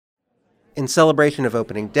In celebration of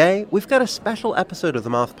opening day, we've got a special episode of the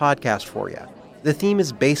Moth Podcast for you. The theme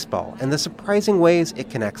is baseball and the surprising ways it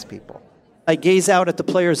connects people. I gaze out at the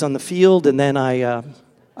players on the field, and then I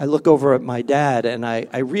look over at my dad, and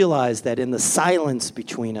I realize that in the silence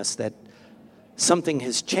between us that something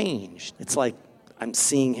has changed. It's like I'm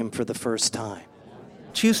seeing him for the first time.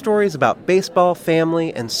 2 stories about baseball,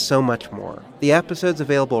 family, and so much more. The episode's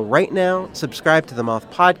available right now. Subscribe to the Moth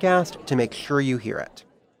Podcast to make sure you hear it.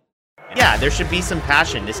 Yeah, there should be some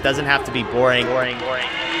passion. This doesn't have to be boring. You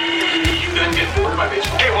guys get bored by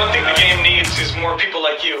baseball? Hey, one thing the game needs is more people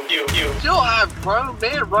like you. Still have grown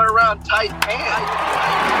men run around tight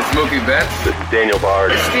pants. It's Mookie Betts. This is Daniel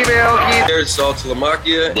Bard. It's Steve Aoki. There's Sal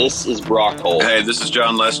Talamacchia. This is Brock Holt. Hey, this is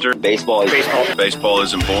John Lester. Baseball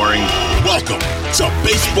isn't boring. Welcome to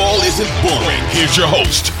Baseball Isn't Boring. Here's your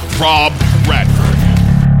host, Rob Bradfo.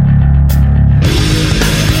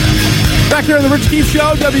 Back here on the Rich Keefe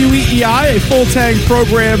Show, WEEI, a full tank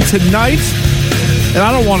program tonight. And I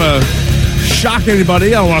don't want to shock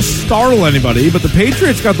anybody. I don't want to startle anybody. But the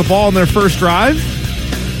Patriots got the ball in their first drive.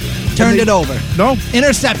 Turned it over. No.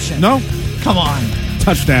 Interception. No. Come on.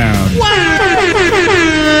 Touchdown. Wow.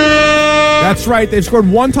 That's right. They've scored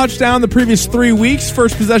 1 touchdown the previous 3 weeks.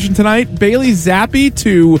 First possession tonight, Bailey Zappi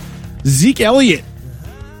to Zeke Elliott.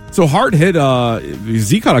 So Hart hit,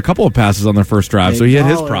 Zeke caught a couple of passes on their first drive, so he hit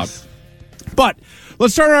his prop. But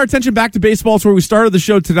let's turn our attention back to baseball. It's where we started the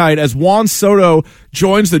show tonight as Juan Soto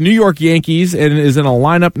joins the New York Yankees and is in a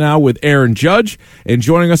lineup now with Aaron Judge. And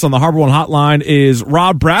joining us on the Harbor One Hotline is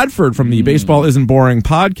Rob Bradford from the Baseball Isn't Boring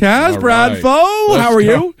podcast. Bradfo, how are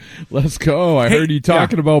you? Let's go. I heard you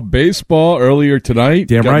talking about baseball earlier tonight.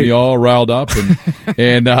 Damn Got right. me all riled up,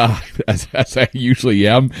 and as I usually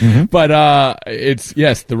am. Mm-hmm. But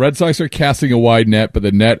the Red Sox are casting a wide net, but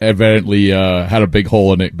the net evidently had a big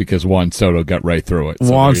hole in it because Juan Soto got right through it. So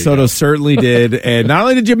Juan Soto certainly did. And not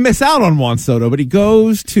only did you miss out on Juan Soto, but he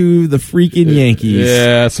goes to the freaking Yankees.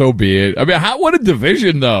 Yeah, so be it. I mean, what a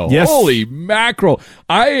division, though. Yes. Holy mackerel.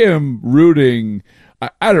 I am rooting.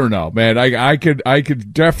 I don't know, man. I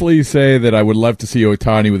could definitely say that I would love to see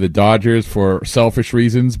Ohtani with the Dodgers for selfish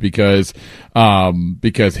reasons because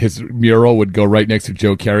his mural would go right next to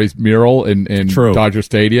Joe Carey's mural in Dodger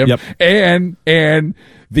Stadium. Yep. And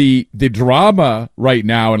the drama right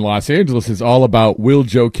now in Los Angeles is all about will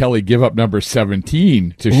Joe Kelly give up number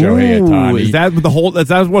 17 to Shohei Ohtani? Is that what holding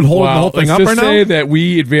the whole thing up right now? Let's just say that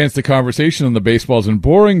we advanced the conversation on the Baseballs and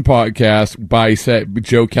Boring podcast by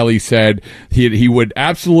Joe Kelly said he would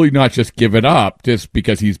absolutely not just give it up just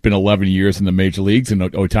because he's been 11 years in the major leagues and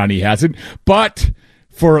Ohtani hasn't, but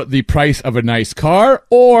for the price of a nice car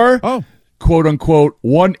or quote unquote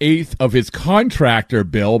 1/8 of his contractor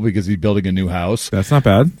bill because he's building a new house. That's not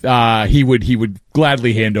bad. He would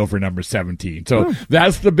gladly hand over number 17. So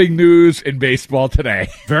that's the big news in baseball today.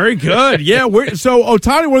 Very good. Yeah. So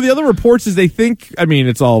Ohtani, one of the other reports is they think, I mean,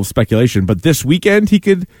 it's all speculation, but this weekend he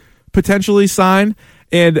could potentially sign.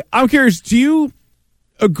 And I'm curious, do you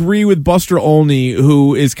agree with Buster Olney,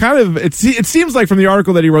 who is kind of, it seems like from the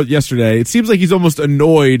article that he wrote yesterday, it seems like he's almost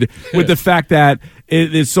annoyed with the fact that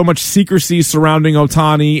there's so much secrecy surrounding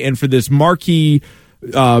Ohtani, and for this marquee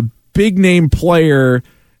big name player,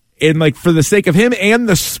 and like for the sake of him and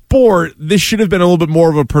the sport, this should have been a little bit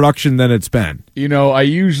more of a production than it's been. You know, I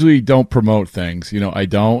usually don't promote things. I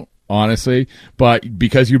don't. Honestly, but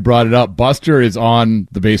because you brought it up, Buster is on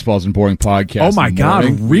the Baseballs and Boring podcast. Oh my God,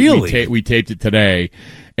 really? We taped it today,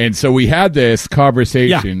 and so we had this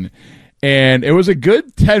conversation, and it was a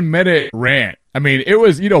good 10-minute rant. I mean, it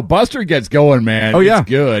was, Buster gets going, man. Oh, yeah. It's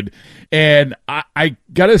good. And I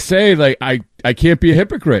gotta say, like, I can't be a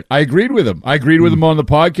hypocrite. I agreed with him. I agreed with him on the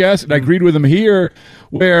podcast, and I agreed with him here,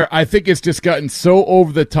 where I think it's just gotten so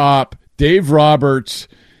over the top. Dave Roberts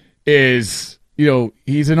is,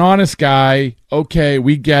 he's an honest guy. Okay,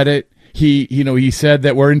 we get it. He said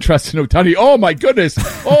that we're interested in Ohtani. Oh my goodness!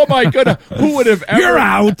 Who would have ever? You're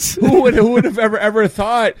out. Who would have ever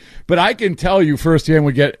thought? But I can tell you firsthand,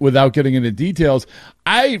 without getting into details,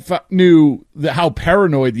 I knew how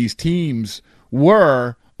paranoid these teams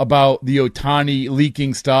were about the Ohtani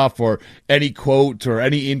leaking stuff or any quote or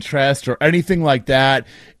any interest or anything like that.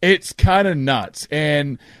 It's kind of nuts.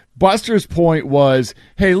 And Buster's point was,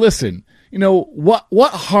 hey, listen.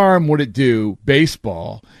 What harm would it do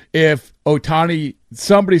baseball if Ohtani,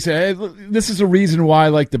 somebody said, hey, this is a reason why I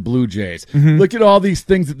like the Blue Jays. Mm-hmm. Look at all these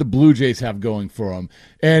things that the Blue Jays have going for them.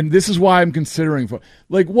 And this is why I'm considering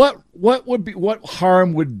what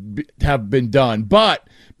harm would have been done? But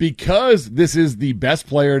because this is the best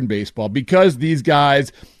player in baseball, because these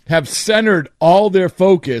guys have centered all their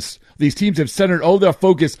focus, these teams have centered all their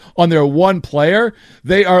focus on their one player,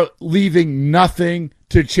 they are leaving nothing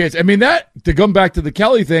to chance. I mean, that, to come back to the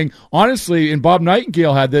Kelly thing, honestly, and Bob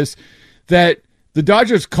Nightingale had this, that the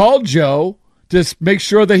Dodgers called Joe to make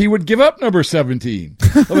sure that he would give up number 17.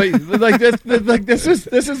 This is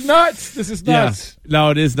nuts. This is nuts. Yeah.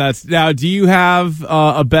 No, it is nuts. Now, do you have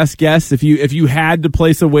a best guess if you had to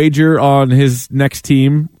place a wager on his next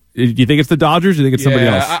team? Do you think it's the Dodgers or do you think it's somebody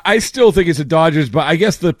else? I still think it's the Dodgers, but I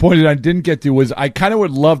guess the point that I didn't get to was I kind of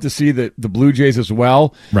would love to see the Blue Jays as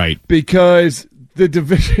well. Right. Because the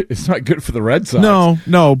division is not good for the Red Sox.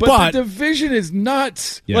 No, but the division is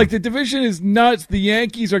nuts. Yeah. Like, the division is nuts. The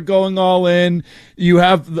Yankees are going all in. You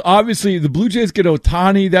have, obviously, the Blue Jays get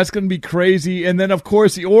Ohtani. That's going to be crazy. And then, of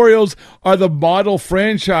course, the Orioles are the model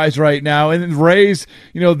franchise right now. And the Rays,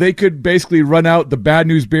 they could basically run out the Bad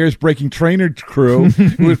News Bears breaking trainer crew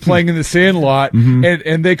who was playing in the Sandlot,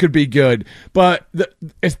 and they could be good. But,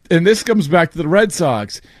 and this comes back to the Red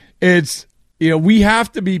Sox. It's, we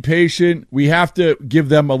have to be patient. We have to give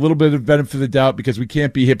them a little bit of benefit of the doubt because we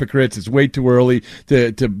can't be hypocrites. It's way too early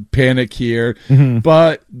to panic here.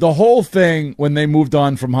 But the whole thing when they moved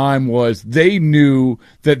on from Heim was they knew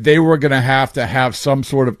that they were going to have some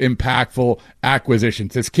sort of impactful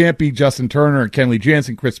acquisitions. This can't be Justin Turner and Kenley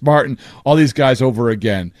Jansen, Chris Martin, all these guys over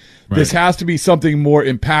again. Right. This has to be something more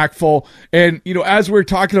impactful. And, as we're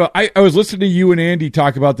talking about, I was listening to you and Andy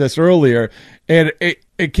talk about this earlier, and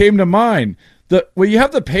it came to mind. When you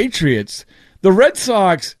have the Patriots, the Red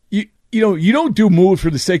Sox, you don't do moves for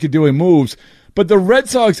the sake of doing moves, but the Red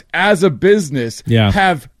Sox as a business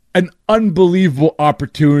have an unbelievable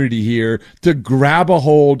opportunity here to grab a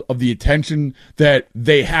hold of the attention that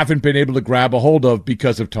they haven't been able to grab a hold of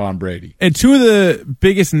because of Tom Brady. And two of the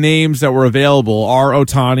biggest names that were available are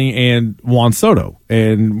Ohtani and Juan Soto.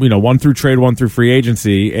 And, one through trade, one through free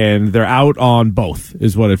agency, and they're out on both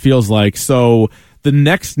is what it feels like. So the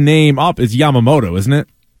next name up is Yamamoto, isn't it?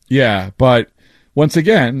 Yeah, but once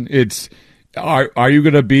again, it's are you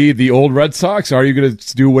going to be the old Red Sox? Are you going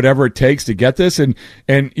to do whatever it takes to get this? And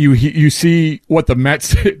you see what the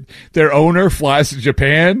Mets, their owner flies to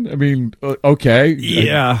Japan. I mean, okay,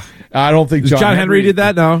 yeah. I don't think John Henry did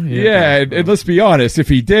that. No, yeah. And let's be honest. If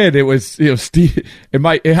he did, it was Steve. It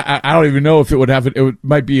might. I don't even know if it would have. It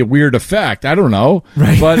might be a weird effect. I don't know.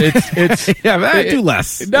 Right. But it's do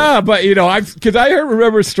less. Nah, but because I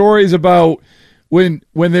remember stories about when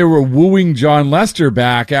they were wooing John Lester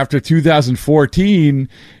back after 2014,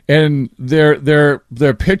 and their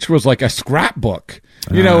pitch was like a scrapbook.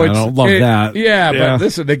 I don't love that. Yeah, but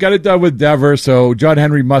listen, they got it done with Dever, so John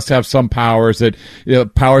Henry must have some powers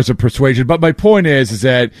powers of persuasion. But my point is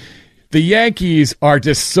that the Yankees are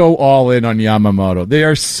just so all in on Yamamoto. They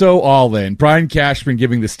are so all in. Brian Cashman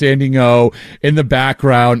giving the standing O in the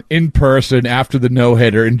background in person after the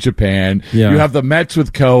no-hitter in Japan. Yeah. You have the Mets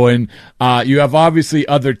with Cohen. You have obviously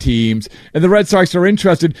other teams. And the Red Sox are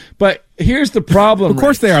interested. But here's the problem. Of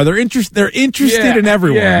course they are. They're interested in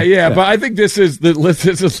everyone. Yeah. But I think this is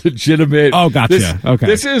legitimate. Oh, gotcha. Okay.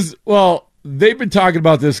 This is, they've been talking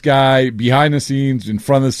about this guy behind the scenes, in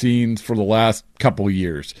front of the scenes for the last couple of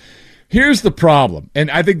years. Here's the problem,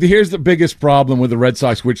 and I think here's the biggest problem with the Red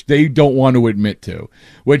Sox, which they don't want to admit to,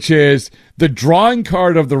 which is the drawing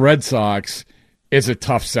card of the Red Sox is a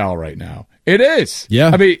tough sell right now. It is.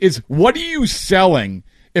 Yeah. I mean, what are you selling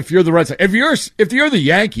if you're the Red Sox? If you're the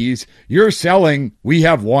Yankees, you're selling, we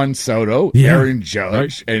have Juan Soto, Aaron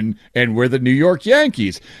Judge, and we're the New York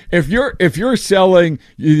Yankees. If you're selling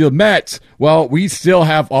the Mets, well, we still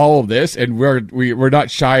have all of this, and we're not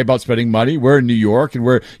shy about spending money. We're in New York, and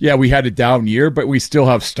we had a down year, but we still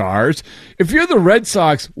have stars. If you're the Red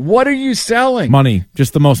Sox, what are you selling? Money,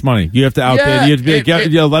 just the most money. You have to outbid.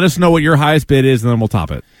 Let us know what your highest bid is, and then we'll top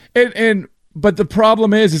it. But the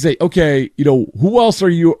problem is that, okay, who else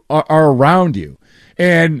are around you?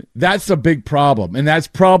 And that's a big problem. And that's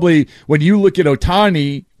probably when you look at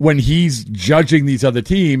Ohtani, when he's judging these other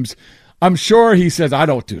teams, I'm sure he says, I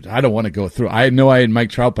don't want to go through. I know I had Mike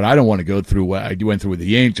Trout, but I don't want to go through what I went through with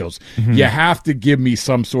the Angels. Mm-hmm. You have to give me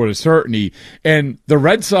some sort of certainty. And the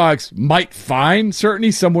Red Sox might find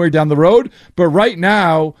certainty somewhere down the road, but right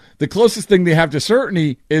now, the closest thing they have to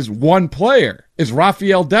certainty is one player, is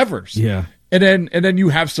Rafael Devers. Yeah. And then you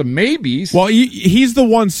have some maybes. Well, he's the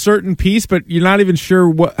one certain piece, but you're not even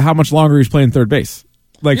sure how much longer he's playing third base.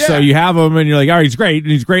 So you have him, and you're like, all right, he's great,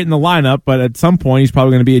 and he's great in the lineup, but at some point he's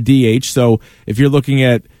probably going to be a DH. So if you're looking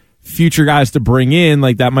at future guys to bring in,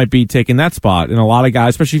 like that might be taking that spot. And a lot of guys,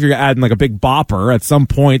 especially if you're adding like a big bopper, at some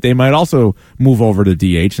point they might also move over to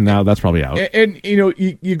DH, and now that's probably out. And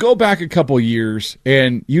you go back a couple years,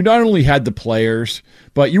 and you not only had the players,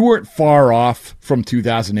 but you weren't far off from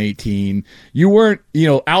 2018. You weren't,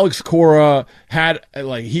 Alex Cora had,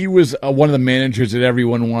 he was one of the managers that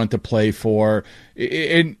everyone wanted to play for.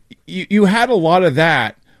 And you had a lot of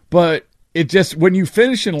that, but it just, when you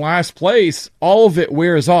finish in last place, all of it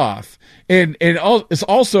wears off. And it's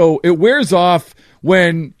also, it wears off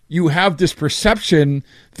when you have this perception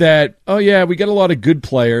that, oh yeah, we got a lot of good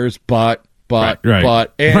players, but, by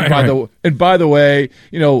the way,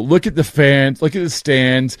 look at the fans, look at the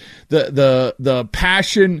stands, the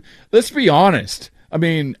passion. Let's be honest. I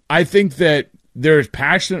mean, I think that there's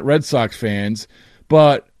passionate Red Sox fans,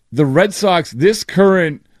 but the Red Sox, this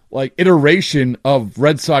current iteration of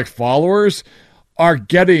Red Sox followers, are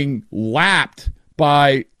getting lapped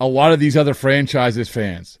by a lot of these other franchises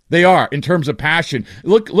fans. They are, in terms of passion.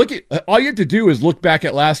 Look at, all you have to do is look back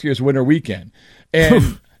at last year's winter weekend,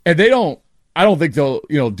 and they don't. I don't think they'll,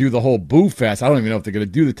 do the whole Boo Fest. I don't even know if they're going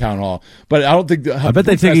to do the town hall, but I don't think. I bet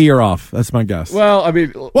they take a year off. That's my guess. Well, I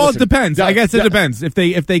mean, it depends. I guess it depends. If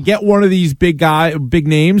they get one of these big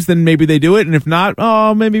names, then maybe they do it, and if not,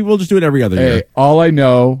 maybe we'll just do it every other year. All I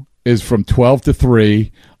know is from 12 to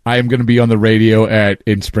 3, I am going to be on the radio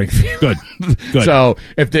in Springfield. Good. So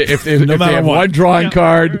if they have one drawing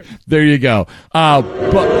card, there you go.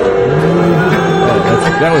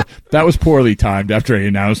 That was poorly timed after I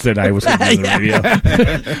announced that I was going to be on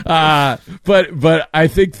the radio. But I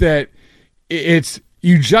think that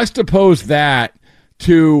you juxtapose that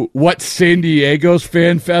to what San Diego's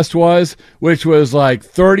Fan Fest was, which was like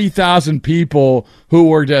 30,000 people who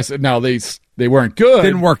were just, now they weren't good.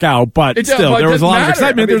 Didn't work out, but still, there was a lot of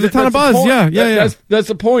excitement. There was a ton of buzz. Yeah. That's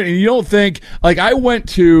the point. And you don't think, I went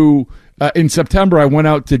to, in September, I went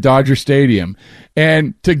out to Dodger Stadium,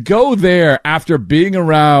 and to go there after being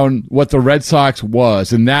around what the Red Sox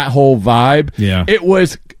was and that whole vibe, it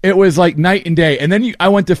was like night and day. And then I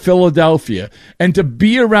went to Philadelphia, and to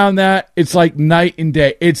be around that, it's like night and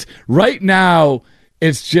day. It's right now.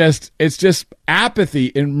 It's just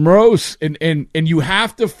apathy and morose, and you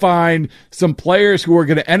have to find some players who are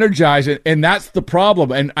going to energize it, and that's the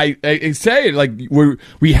problem. And I say it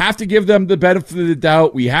we have to give them the benefit of the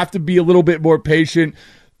doubt. We have to be a little bit more patient.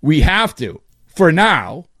 We have to for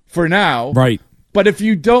now, right? But if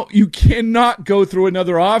you don't, you cannot go through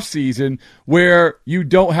another offseason where you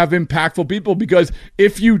don't have impactful people, because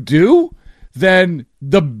if you do, then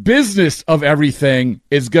the business of everything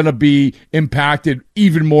is going to be impacted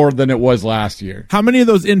even more than it was last year. How many of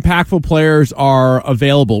those impactful players are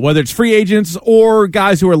available, whether it's free agents or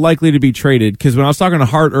guys who are likely to be traded? Because when I was talking to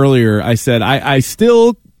Hart earlier, I said I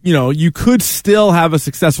still, you could still have a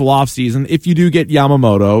successful offseason if you do get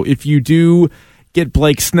Yamamoto, if you do get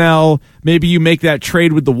Blake Snell, maybe you make that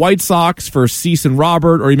trade with the White Sox for Cease and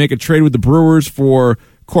Robert, or you make a trade with the Brewers for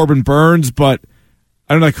Corbin Burns, but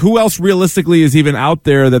I don't know, who else realistically is even out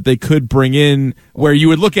there that they could bring in where you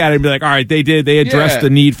would look at it and be like, all right, they addressed the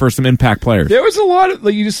need for some impact players. There was a lot of,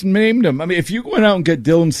 you just named them. I mean, if you went out and get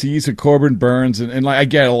Dylan Cease and Corbin Burns, and I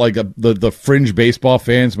get the fringe baseball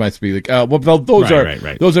fans might be like,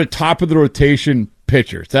 those are top of the rotation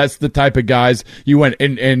pitchers. That's the type of guys you went.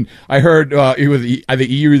 And I heard it was, I think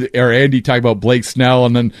you or Andy talking about Blake Snell,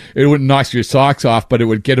 and then it wouldn't knock your socks off, but it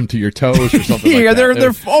would get them to your toes or something. Yeah, like that.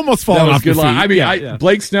 they're almost falling off your feet. I mean,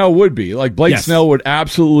 Blake Snell would be Snell would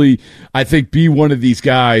absolutely, I think, be one of these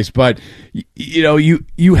guys. But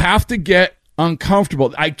you have to get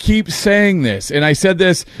uncomfortable. I keep saying this, and I said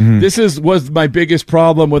this. This was my biggest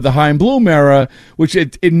problem with the Chaim Bloom era, which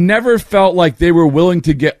it never felt like they were willing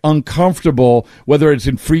to get uncomfortable, whether it's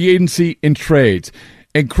in free agency, in trades.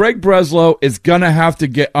 And Craig Breslow is gonna have to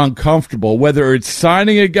get uncomfortable, whether it's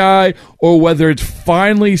signing a guy or whether it's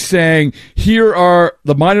finally saying, here are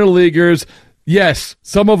the minor leaguers. Yes,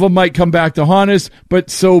 some of them might come back to haunt us,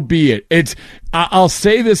 but so be it. I'll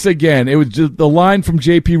say this again. It was just the line from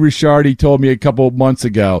J.P. Richard he told me a couple of months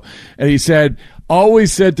ago, and he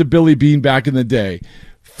always said to Billy Beane back in the day,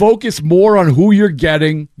 focus more on who you're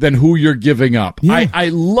getting than who you're giving up. Yeah. I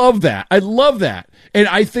love that. I love that. And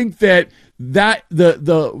I think that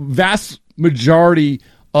the vast majority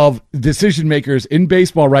of decision makers in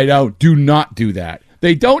baseball right now do not do that.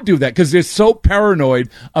 They don't do that because they're so paranoid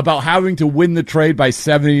about having to win the trade by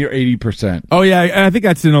 70 or 80%. Oh, yeah, and I think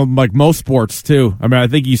that's in most sports, too. I mean, I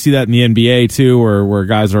think you see that in the NBA, too, where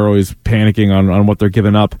guys are always panicking on what they're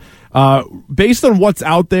giving up. Based on what's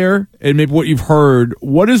out there and maybe what you've heard,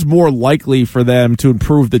 what is more likely for them to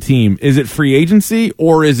improve the team? Is it free agency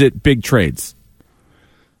or is it big trades?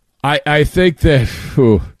 I think that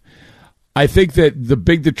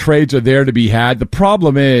the trades are there to be had. The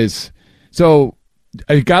problem is, so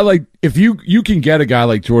a guy like, if you can get a guy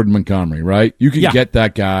like Jordan Montgomery, right? You can get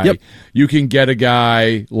that guy. Yep. You can get a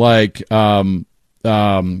guy like I'm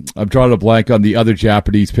drawing a blank on the other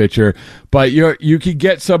Japanese pitcher, but you can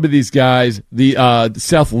get some of these guys. The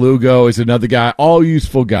Seth Lugo is another guy. All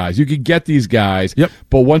useful guys. You can get these guys. Yep.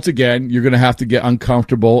 But once again, you're going to have to get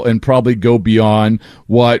uncomfortable and probably go beyond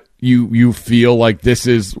what you feel like this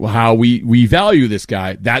is how we value this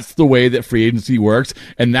guy. That's the way that free agency works,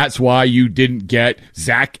 and that's why you didn't get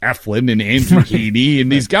Zach Eflin and Andrew Heaney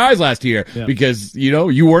and these guys last year because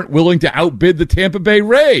you weren't willing to outbid the Tampa Bay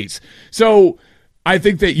Rays. So I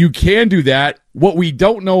think that you can do that. What we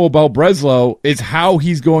don't know about Breslow is how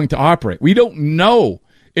he's going to operate. We don't know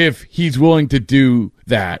if he's willing to do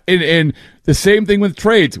that. And the same thing with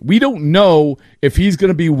trades. We don't know if he's going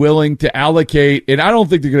to be willing to allocate, and I don't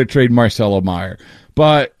think they're going to trade Marcelo Meyer,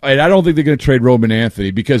 and I don't think they're going to trade Roman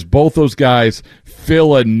Anthony because both those guys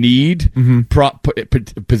fill a need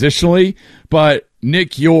positionally, but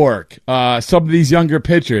Nick York, some of these younger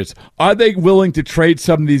pitchers, are they willing to trade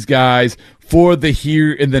some of these guys for the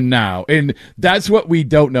here and the now? And that's what we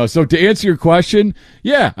don't know. So to answer your question,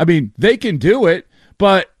 they can do it,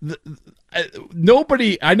 but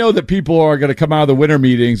nobody, I know that people are going to come out of the winter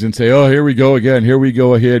meetings and say, oh, here we go again. Here we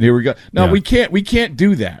go ahead. Here we go. No, we can't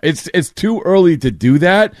do that. It's too early to do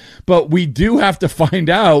that, but we do have to find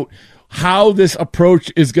out how this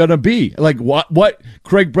approach is going to be. Like what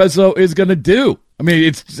Craig Breslow is going to do. I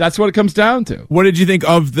mean, that's what it comes down to. What did you think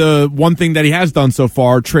of the one thing that he has done so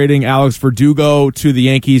far, trading Alex Verdugo to the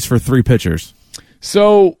Yankees for 3 pitchers?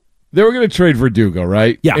 So they were going to trade Verdugo,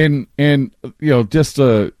 right? Yeah. And just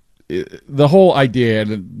the whole idea,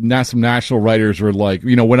 and some national writers were like,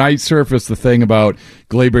 when I surfaced the thing about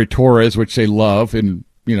Gleyber Torres, which they love, and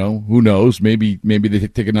who knows, maybe they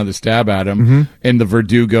take another stab at him, and the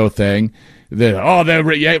Verdugo thing.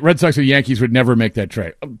 The Red Sox and Yankees would never make that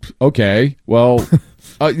trade. Okay, well,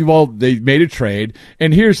 they made a trade,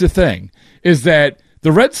 and here's the thing: is that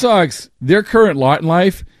the Red Sox, their current lot in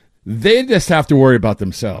life, they just have to worry about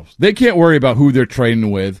themselves. They can't worry about who they're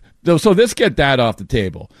trading with. So let's get that off the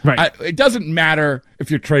table. Right. It doesn't matter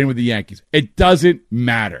if you're trading with the Yankees. It doesn't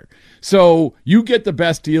matter. So you get the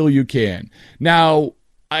best deal you can. Now,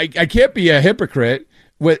 I can't be a hypocrite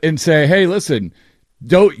and say, hey, listen.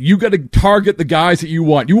 You got to target the guys that you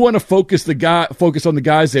want. You want to focus on the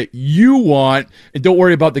guys that you want, and don't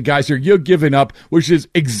worry about the guys you're giving up, which is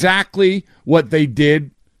exactly what they did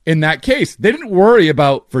in that case. They didn't worry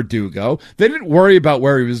about Verdugo. They didn't worry about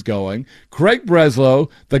where he was going. Craig Breslow,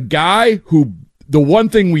 the one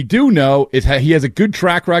thing we do know is he has a good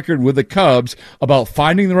track record with the Cubs about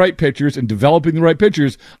finding the right pitchers and developing the right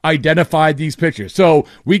pitchers, identify these pitchers. So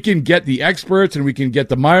we can get the experts and we can get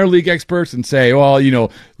the minor league experts and say, well,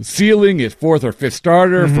 ceiling is 4th or 5th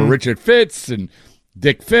starter for Richard Fitz and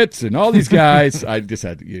Dick Fitz and all these guys. I just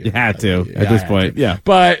had to. You had to at this point. Yeah.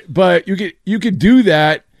 But you could do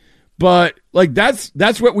that. But like that's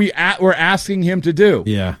what we're asking him to do.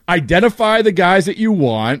 Yeah. Identify the guys that you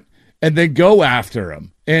want and then go after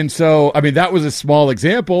them. And so, I mean, that was a small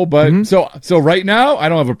example, but so right now, I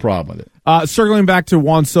don't have a problem with it. Circling back to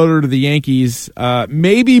Juan Soto to the Yankees,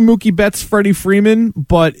 maybe Mookie Betts, Freddie Freeman,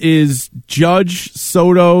 but is Judge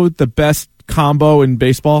Soto the best combo in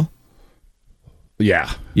baseball?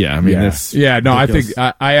 Yeah. Yeah, I mean, I think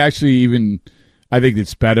I think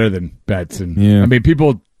it's better than Betts. And yeah. I mean,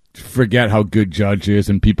 people forget how good Judge is,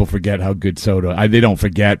 and people forget how good Soto. They don't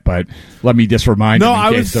forget, but let me just remind them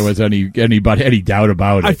in case there was any doubt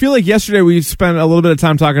about it. I feel like yesterday we spent a little bit of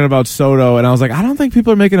time talking about Soto, and I was like, I don't think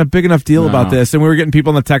people are making a big enough deal about this. And we were getting people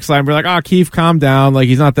on the text line, we're like, Keith, calm down. Like,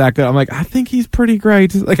 he's not that good. I'm like, I think he's pretty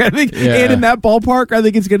great. Like, I think, and in that ballpark, I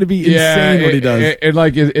think it's going to be insane what he does. And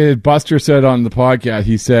like Buster said on the podcast,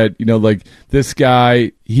 he said, like this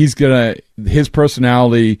guy, his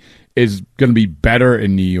personality is going to be better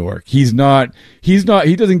in New York. He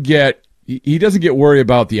doesn't get worried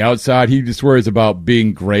about the outside. He just worries about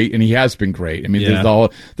being great, and he has been great. I mean, there's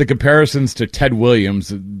the comparisons to Ted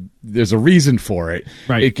Williams. There's a reason for it,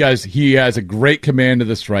 right? Because he has a great command of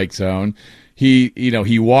the strike zone.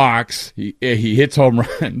 He walks. He hits home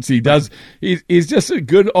runs. He does. He's just a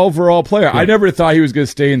good overall player. Yeah. I never thought he was going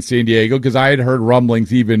to stay in San Diego because I had heard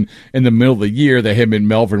rumblings even in the middle of the year that him and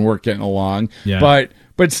Melvin weren't getting along. Yeah.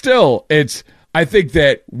 But still, I think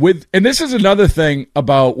that and this is another thing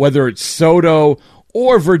about whether it's Soto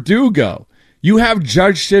or Verdugo, you have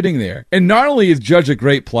Judge sitting there. And not only is Judge a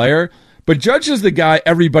great player, but Judge is the guy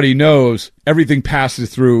everybody knows everything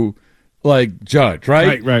passes through like Judge,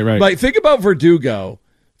 right? Right. Like, think about Verdugo.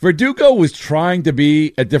 Verdugo was trying to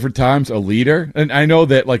be at different times a leader, and I know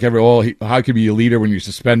that how can you be a leader when you're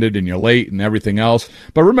suspended and you're late and everything else?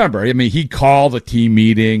 But remember, I mean, he called a team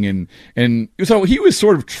meeting, and so he was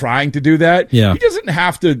sort of trying to do that. Yeah, he doesn't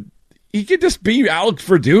have to. He could just be Alex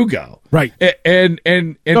Verdugo, right? And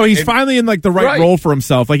he's finally in like the right role for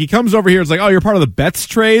himself. Like he comes over here, it's like, oh, you're part of the Betts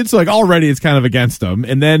trade, so like already it's kind of against him.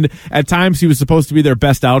 And then at times he was supposed to be their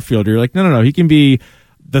best outfielder. You're like, no, he can be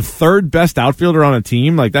the third best outfielder on a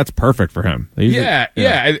team. Like that's perfect for him. Yeah.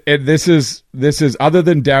 And this is other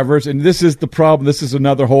than Devers, and this is the problem. This is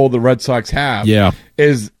another hole the Red Sox have. Yeah,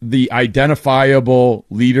 is the identifiable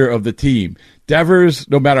leader of the team. Devers,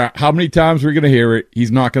 no matter how many times we're going to hear it, he's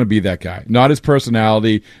not going to be that guy. Not his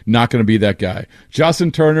personality, not going to be that guy. Justin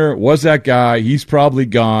Turner was that guy. He's probably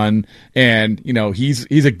gone, and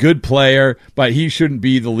he's a good player, but he shouldn't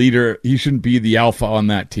be the leader. He shouldn't be the alpha on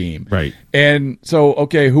that team. Right. And so,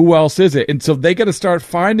 okay, who else is it? And so they got to start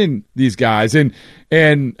finding these guys. And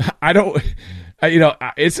I don't,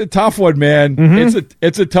 it's a tough one, man. Mm-hmm.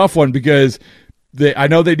 It's a tough one because I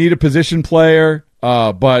know they need a position player.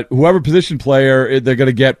 But whoever position player they're going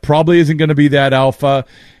to get probably isn't going to be that alpha,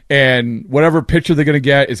 and whatever pitcher they're going to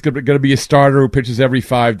get is going to be a starter who pitches every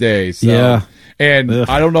 5 days. So, yeah, and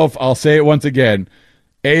I don't know if I'll say it once again.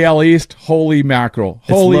 AL East, holy mackerel,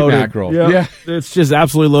 mackerel. Yeah, it's just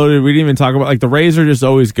absolutely loaded. We didn't even talk about like the Rays are just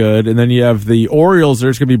always good, and then you have the Orioles.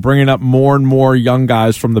 They're just going to be bringing up more and more young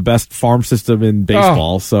guys from the best farm system in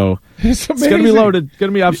baseball. So it's going to be loaded.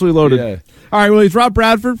 Going to be absolutely loaded. Yeah. All right, well, he's Rob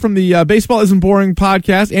Bradford from the Baseball Isn't Boring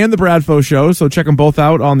podcast and the Bradfo Show. So check them both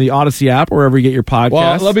out on the Odyssey app or wherever you get your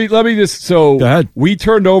podcasts. Well, let me just go ahead. We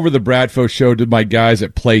turned over the Bradfo Show to my guys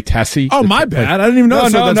at Play Tessie. Oh, my bad. I didn't even know.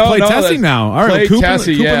 That's Play Tessie now. All right, Coop and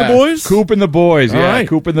the boys. Coop and the boys. Yeah, right.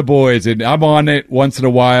 Coop and the boys, and I'm on it once in a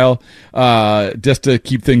while, just to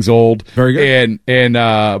keep things old. Very good.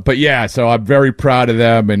 But yeah, so I'm very proud of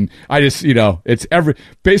them, and I just it's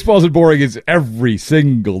Baseball Isn't Boring is every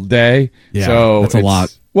single day. Yeah, so that's a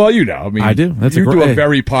lot. Well, I mean, I do. You do a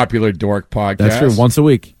very popular dork podcast. That's true. Once a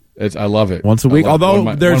week. I love it. Once a week. Although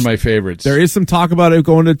one of my favorites. There is some talk about it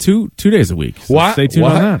going to two days a week. So stay tuned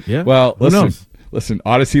on that. Yeah. Well, listen.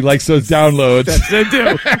 Odyssey likes those downloads.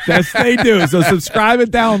 Yes, they do. So subscribe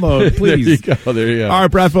and download, please. There you go. All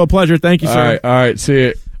right, Bradfo, a pleasure. Thank you, sir. All right. See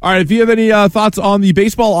you. All right, if you have any thoughts on the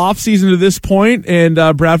baseball offseason to this point, and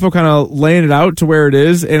Bradfo kind of laying it out to where it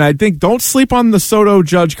is, and I think don't sleep on the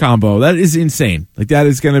Soto-Judge combo. That is insane. Like that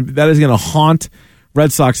is gonna haunt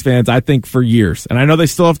Red Sox fans, I think, for years. And I know they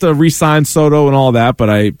still have to re-sign Soto and all that, but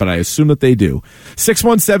I assume that they do.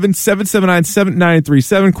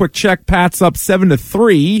 617-779-7937. Quick check. Pats up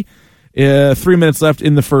 7-3. 3 minutes left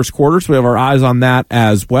in the first quarter, so we have our eyes on that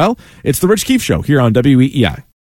as well. It's the Rich Keefe Show here on WEEI.